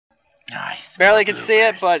Nice. Barely can see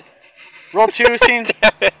it, but roll 2 scenes.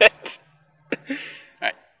 Damn it.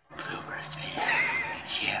 Alright. Bloopers, man.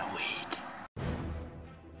 Can't wait.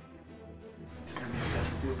 It's gonna be the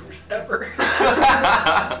best bloopers ever.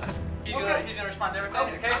 He's gonna respond to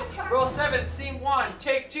everything. Okay. Roll 7, scene 1,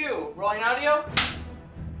 take 2. Rolling audio.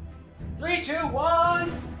 3, 2,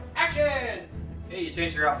 1, action! Hey, you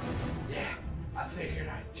changed your outfit. Yeah, I figured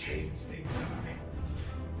I'd change things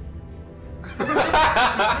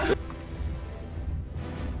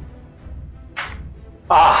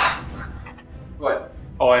Ah! What?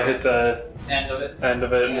 Oh, I hit the End of it. end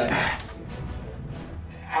of it. Yeah.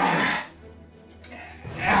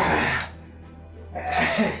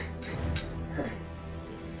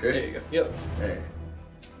 Good. There you go. Yep. Hey.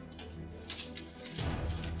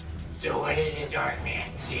 So what did the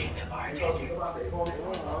Darkman say to the bartender?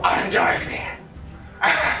 I'm Darkman.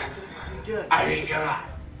 I mean, come on.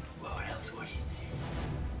 What else would he say?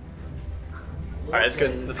 Alright, that's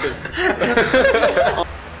good. That's good.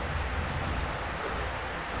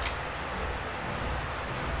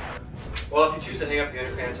 Well, if you choose to hang up the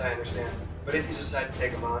underpants, I understand. But if you decide to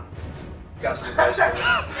take them on, got some advice for you.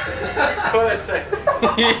 What did I say?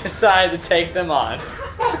 You decide to take them on.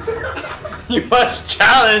 You must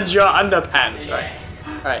challenge your underpants, right?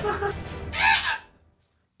 Alright.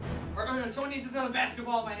 Someone needs to throw the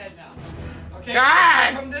basketball at my head now. Okay?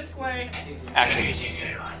 God! From this way. Actually, it's a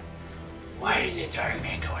good one. Why did the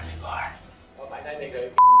Darkman go in the bar? Oh, my night they go.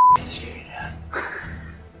 Straight up.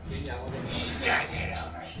 She's starting it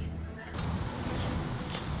over.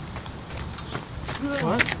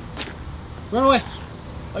 What? Run away.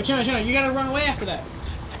 Oh, China, you gotta run away after that.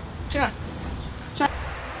 China.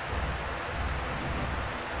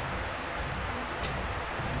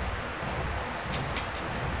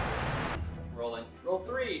 Rolling. Roll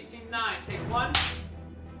 3, scene 9, take 1.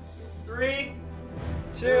 3,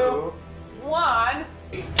 2, 1.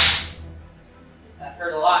 That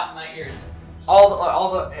hurt a lot in my ears. All the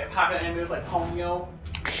popular animators like Ponyo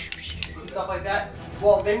and stuff like that.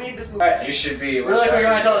 Well, they made this movie. Right. You should be. Really quick, we're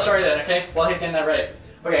gonna tell the story then, okay? While he's getting that ready.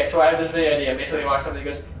 Okay, so I have this video idea. Basically, he walks up and he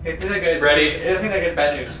goes, "Hey, this guy's Ready? I think that guy's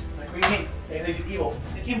bad news." I'm like, what do you mean? They think he's evil.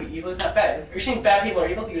 They can't be evil. It's not bad. You're saying fat people are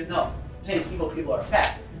evil? He goes, no. I'm saying evil people are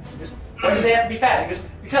fat. He goes, why do they have to be fat? He goes,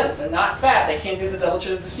 because if they're not fat, they can't do the double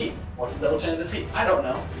chin of deceit. What's the double chin of deceit? I don't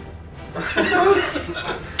know.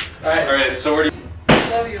 Alright. Alright, so where do you...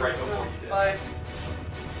 Love you. Right before you did. Bye.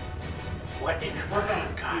 What in the world?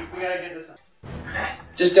 God. We gotta get this one.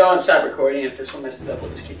 Just don't stop recording. If this one messes up,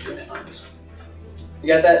 we'll just keep doing it on this one. You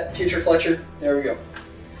got that, future Fletcher? There we go.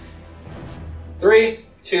 3,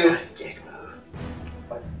 2. Dick move.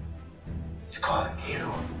 What? It's calling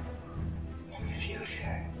you in the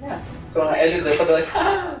future. Yeah. So when I edit this, I'll be like,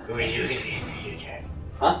 ha! Who are you gonna be in the future?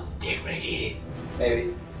 Huh? Dick McGee.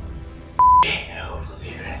 Maybe. I hope we'll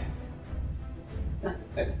be right.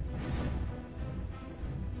 Maybe.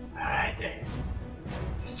 Alright then.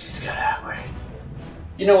 This just got awkward.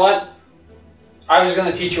 You know what? I was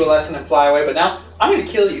gonna teach you a lesson and fly away, but now I'm gonna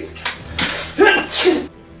kill you.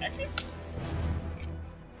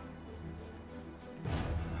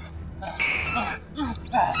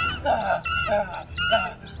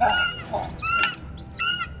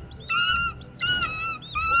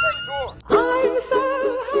 I'm so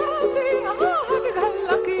happy, oh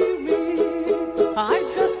happy-go-lucky me. I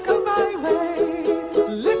just go my way,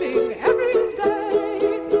 living every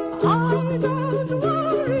day. I don't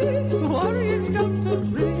worry don't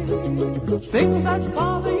agree. Things that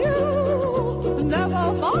bother you never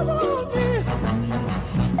bother me.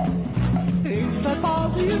 Things that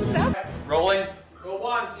bother you never. Rolling. Roll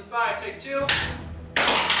 1, C5, take 2.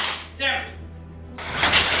 Damn it!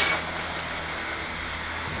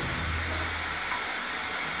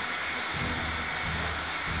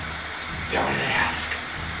 Don't ask.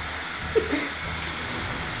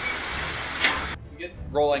 You good?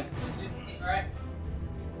 Rolling. Alright.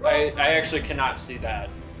 I actually cannot see that.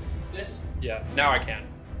 This? Yeah, now I can.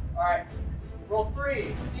 Alright. Roll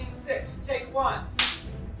 3, scene 6, take 1.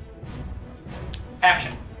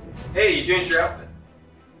 Action. Hey, you changed your outfit.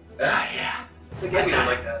 Yeah. The game was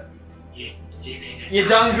like that. You need it. You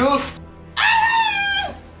done goofed.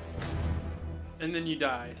 And then you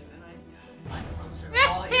die.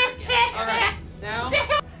 Alright, now.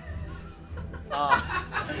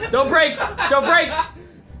 Don't break! Don't break!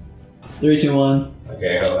 3, 2, 1.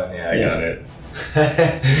 Okay, hold on. Yeah, I got it.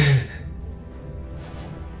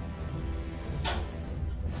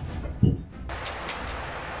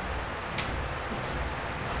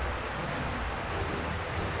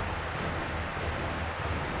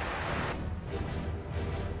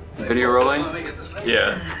 Video rolling? Let me get this thing.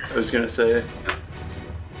 Yeah, I was gonna say.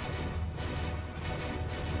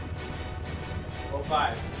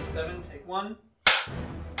 5, 7, take 1.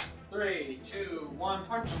 3, 2, 1,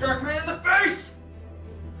 punch Darkman in the face!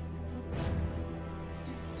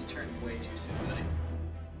 You turned way too soon, buddy.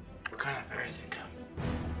 What kind of person come?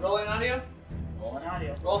 Rolling audio? Rolling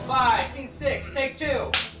audio. Roll 5, scene 6, take 2.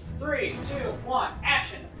 3, 2, 1,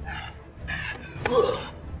 action!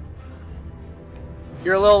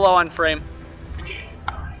 You're a little low on frame. Okay,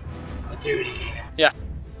 fine. Let's do it again. Yeah.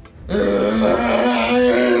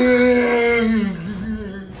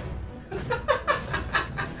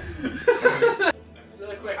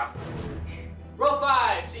 Really quick. Roll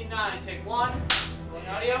 5, scene 9, take 1. Rolling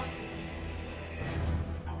audio.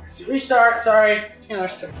 Restart, sorry.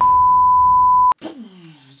 Start.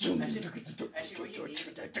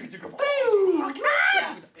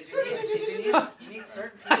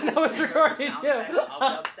 I know it's recording too.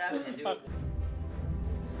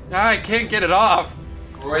 I can't get it off.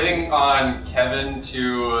 We're waiting on Kevin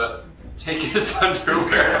to take his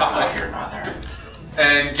underwear off Your mother.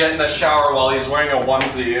 and get in the shower while he's wearing a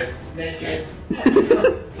onesie. Naked.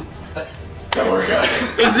 Don't worry, guys.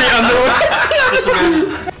 Is the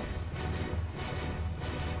underwear?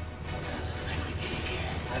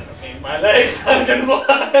 I don't know, pain my legs, I'm gonna blind.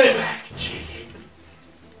 Black chicken.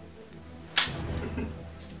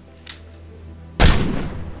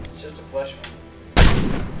 It's just a flesh one.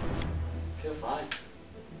 Feel fine.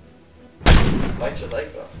 Bite your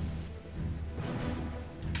legs off.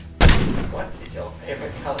 What is your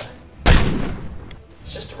favorite color?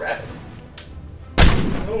 It's just a rabbit.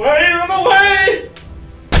 Run away, run away!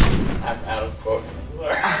 I'm out of quotes.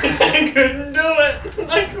 Sorry. I couldn't do it.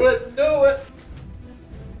 I couldn't do it.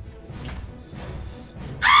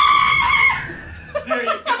 There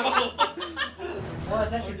you go. Well,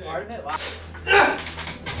 that's actually part of it. Wow.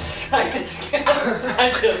 I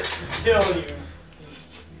just killed you.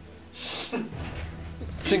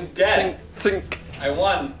 Sink, dead. sink, sink. I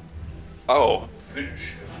won. Oh.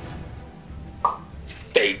 Finish.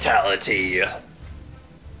 Fatality.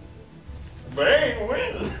 Bang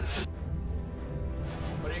wins.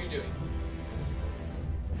 What are you doing?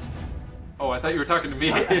 Oh, I thought you were talking to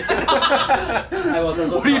me. I was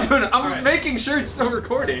What are you doing? I'm making sure it's still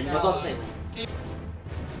recording. I was on the same.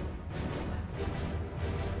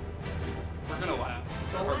 We're gonna laugh.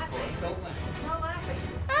 Don't laugh. Don't laugh. Not laughing.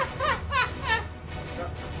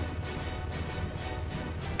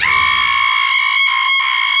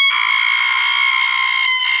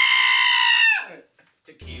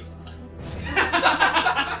 Tequila.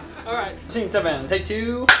 Alright. Scene 7, take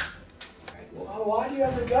 2. Well, why do you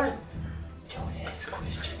have the gun? Don't ask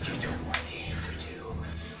questions you don't want the answer to.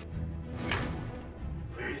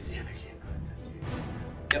 Where's the other camera?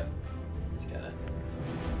 Yep. Just gotta.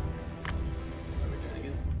 What are we doing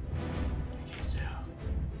again? I guess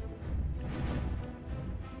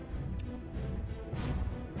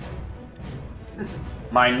so.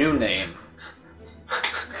 My new name.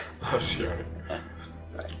 Oh, sorry.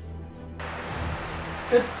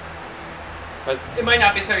 Good. It might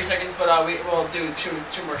not be 30 seconds, but we'll do two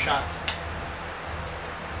more shots.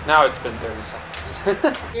 Now it's been 30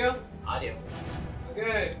 seconds. Audio? Audio.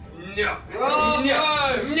 Okay. No. Roll No.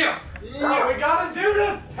 five. No. No. We gotta do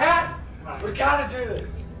this, Pat. We gotta do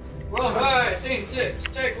this. Roll 5, scene 6,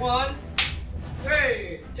 take 1.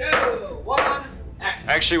 3, 2, 1, action.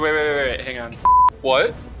 Actually, wait, hang on.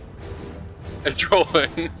 What? It's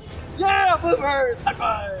rolling. Yeah, Bloopers! High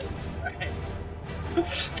five!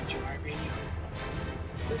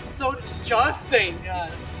 It's so disgusting, God.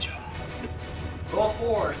 Roll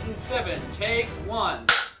 4, scene 7, take 1.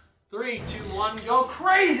 3, 2, 1, go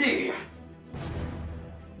crazy!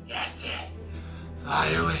 That's it. Fly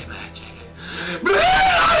away, my chicken.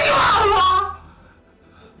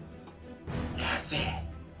 That's it.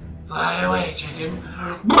 Fly away, chicken.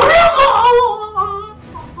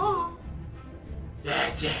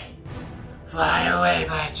 That's it. Fly away,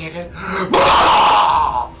 my chicken.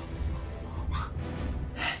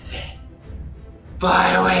 That's it.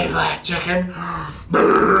 Fly away, black chicken.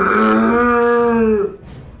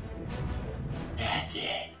 That's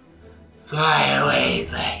it. Fly away,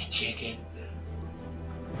 black chicken.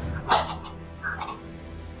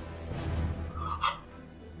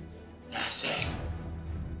 That's it.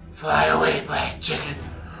 Fly away, black chicken.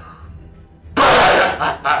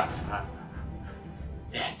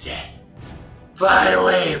 That's it. Fly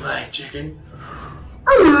away, black chicken.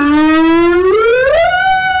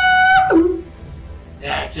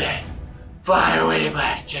 That's it. Fly away,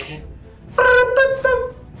 black chicken.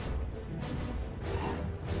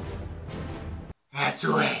 That's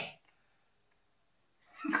the way.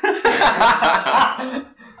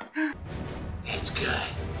 It's good.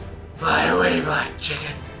 Fly away, black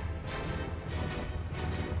chicken.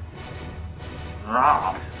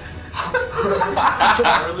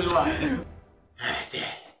 Really lying.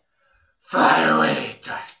 Fly away.